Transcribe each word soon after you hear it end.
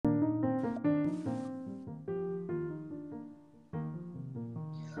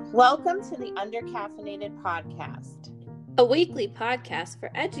Welcome to the Undercaffeinated Podcast, a weekly podcast for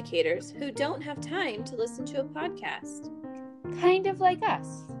educators who don't have time to listen to a podcast. Kind of like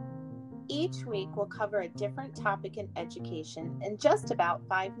us. Each week we'll cover a different topic in education in just about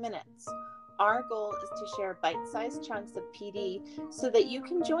 5 minutes. Our goal is to share bite-sized chunks of PD so that you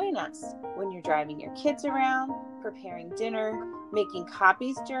can join us when you're driving your kids around, preparing dinner, making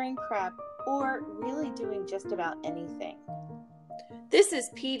copies during prep, or really doing just about anything. This is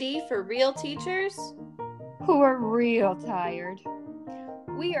PD for real teachers who are real tired.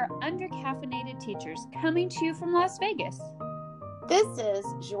 We are undercaffeinated teachers coming to you from Las Vegas. This is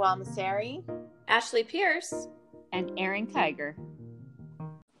Joelle Masseri, Ashley Pierce, and Erin Kiger.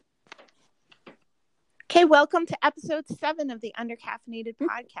 Okay, welcome to episode 7 of the Undercaffeinated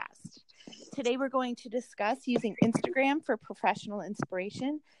Podcast. Today we're going to discuss using Instagram for professional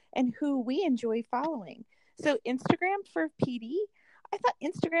inspiration and who we enjoy following. So Instagram for PD, I thought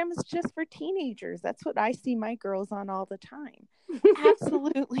Instagram is just for teenagers. That's what I see my girls on all the time.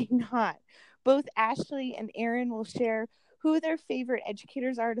 Absolutely not. Both Ashley and Erin will share who their favorite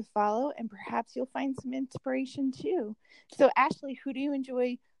educators are to follow, and perhaps you'll find some inspiration too. So Ashley, who do you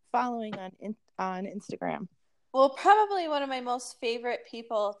enjoy following on Instagram? Well, probably one of my most favorite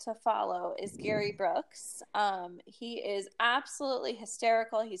people to follow is Gary Brooks. He is absolutely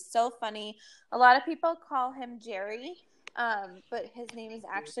hysterical. He's so funny. A lot of people call him Jerry, but his name is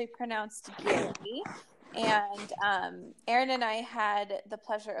actually pronounced Gary. And Erin and I had the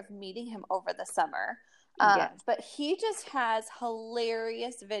pleasure of meeting him over the summer. Yes. But he just has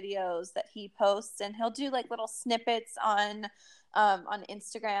hilarious videos that he posts, and he'll do like little snippets on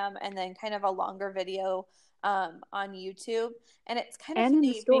Instagram and then kind of a longer video on YouTube, and it's kind of and in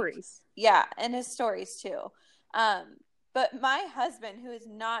his stories. Yeah, and his stories too. But my husband, who is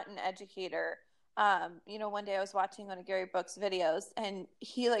not an educator, one day I was watching one of Gary Brooks' videos, and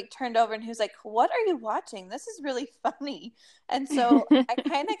he turned over and he was like, "What are you watching? This is really funny." And so I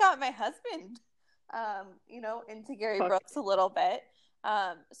kind of got my husband, into Gary Brooks a little bit.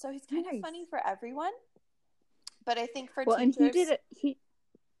 So he's kind of funny for everyone. But I think for teachers...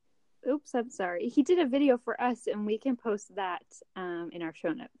 and I'm sorry. He did a video for us, and we can post that in our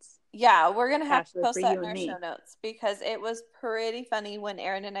show notes. Yeah, we're going to have to post that in our show notes because it was pretty funny when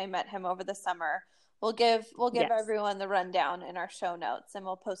Erin and I met him over the summer. We'll give everyone the rundown in our show notes, and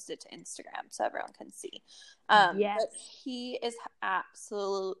we'll post it to Instagram so everyone can see. Yes. But he is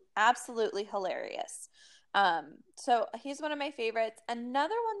absolutely hilarious. So he's one of my favorites.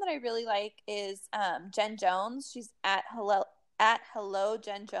 Another one that I really like is Jen Jones. She's at Hello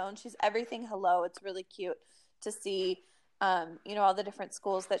Jen Jones. She's everything hello. It's really cute to see all the different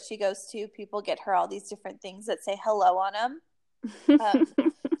schools that she goes to. People get her all these different things that say hello on them.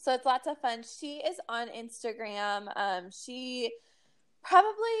 So it's lots of fun. She is on Instagram. She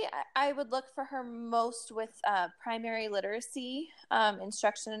probably, I would look for her most with primary literacy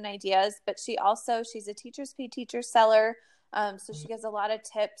instruction and ideas, but she's a Teachers Pay Teachers seller. So she gives a lot of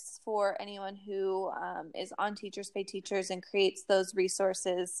tips for anyone who is on Teachers Pay Teachers and creates those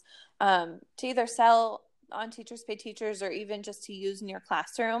resources to either sell on Teachers Pay Teachers or even just to use in your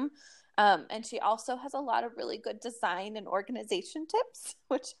classroom. And she also has a lot of really good design and organization tips,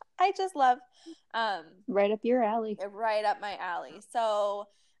 which I just love. Right up your alley. Right up my alley. So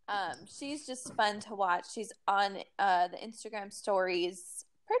she's just fun to watch. She's on the Instagram stories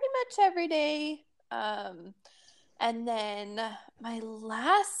pretty much every day. And then my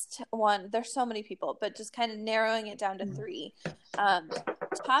last one, there's so many people, but just kind of narrowing it down to 3.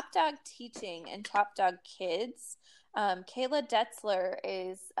 Top Dog Teaching and Top Dog Kids. Kayla Detzler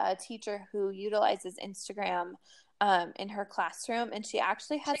is a teacher who utilizes Instagram in her classroom, and she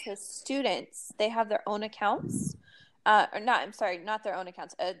actually has her students. They have their own accounts, not their own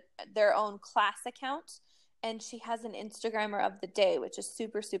accounts, their own class account, and she has an Instagrammer of the day, which is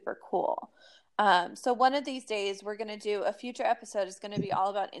super, super cool. So one of these days we're going to do a future episode is going to be all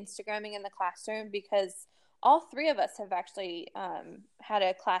about Instagramming in the classroom because all 3 of us have actually had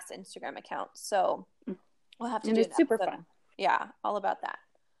a class Instagram account. So we'll have to do it's super fun. Yeah, all about that.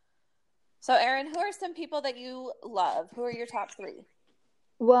 So Erin, who are some people that you love? Who are your top 3?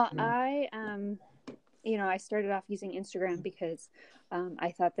 Well, I started off using Instagram because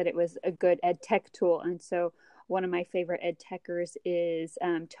I thought that it was a good ed tech tool. And so one of my favorite ed techers is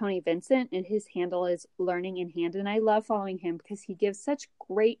Tony Vincent, and his handle is Learning in Hand. And I love following him because he gives such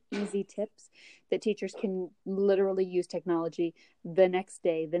great, easy tips that teachers can literally use technology the next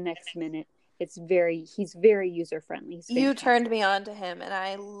day, the next minute. He's very user-friendly. You turned me on to him, and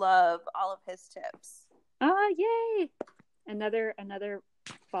I love all of his tips. Oh, yay! Another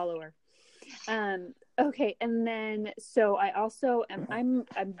follower. Okay, and then so I also am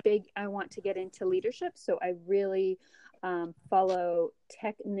I'm big. I want to get into leadership, so I really follow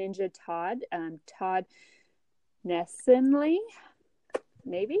Tech Ninja Todd, Todd Nessenly,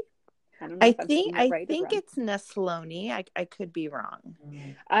 maybe. I don't know if I'm saying that right or wrong. it's Nesloni. I could be wrong.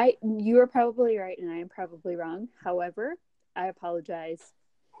 You are probably right, and I am probably wrong. However, I apologize.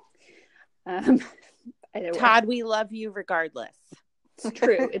 Todd, we love you regardless. It's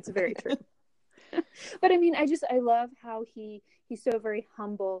true. It's very true. But I mean, I love how he's so very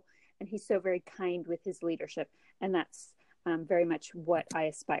humble and he's so very kind with his leadership, and that's very much what I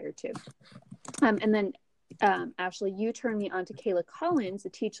aspire to. And then Ashley, you turned me on to Kayla Collins, a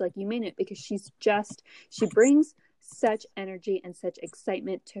Teach Like You Mean It, because she brings such energy and such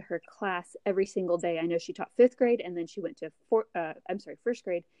excitement to her class every single day. I know she taught 5th grade, and then she went to 1st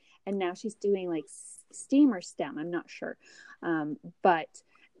grade, and now she's doing like STEAM or STEM. I'm not sure, but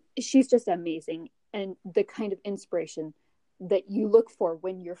she's just amazing, and the kind of inspiration that you look for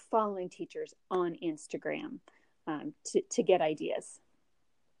when you're following teachers on Instagram to get ideas.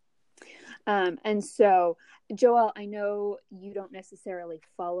 And so, Joelle, I know you don't necessarily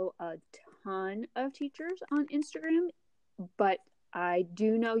follow a ton of teachers on Instagram, but I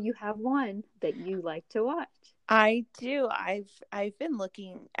do know you have one that you like to watch. I do. I've been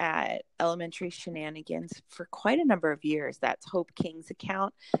looking at Elementary Shenanigans for quite a number of years. That's Hope King's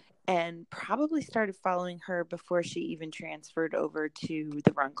account, and probably started following her before she even transferred over to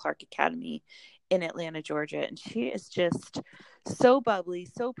the Ron Clark Academy in Atlanta, Georgia. And she is just so bubbly,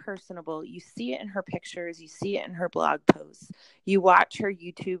 so personable. You see it in her pictures. You see it in her blog posts. You watch her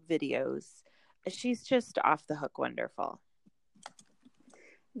YouTube videos. She's just off the hook wonderful.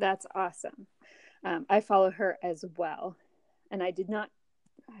 That's awesome. I follow her as well. And I didn't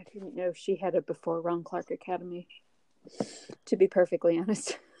know she had it before Ron Clark Academy, to be perfectly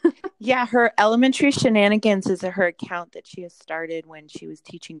honest. Yeah, her Elementary Shenanigans is her account that she has started when she was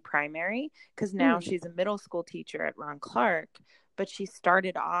teaching primary, because now she's a middle school teacher at Ron Clark, but she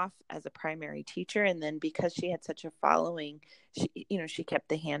started off as a primary teacher, and then because she had such a following, she kept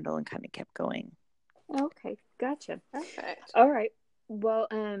the handle and kind of kept going. Okay, gotcha. Perfect. All right. Well,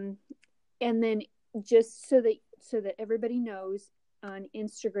 and then just so that everybody knows, on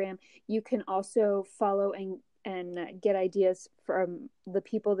Instagram, you can also follow and get ideas from the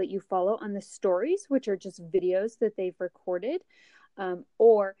people that you follow on the stories, which are just videos that they've recorded.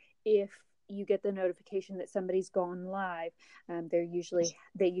 Or if you get the notification that somebody's gone live, they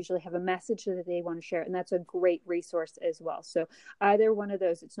usually have a message that they want to share, and that's a great resource as well. So either one of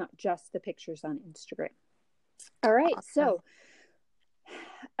those, it's not just the pictures on Instagram. All right. Awesome.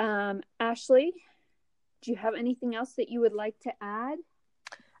 So, Ashley, do you have anything else that you would like to add?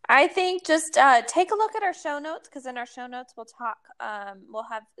 I think just take a look at our show notes, because in our show notes we'll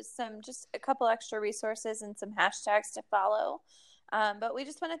have just a couple extra resources and some hashtags to follow. But we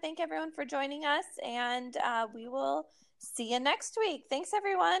just want to thank everyone for joining us, and we will see you next week. Thanks,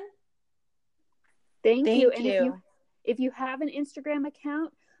 everyone. Thank you. And if you have an Instagram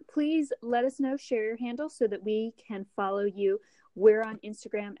account, please let us know. Share your handle so that we can follow you. We're on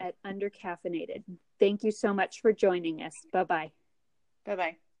Instagram at Undercaffeinated. Thank you so much for joining us. Bye-bye.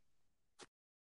 Bye-bye.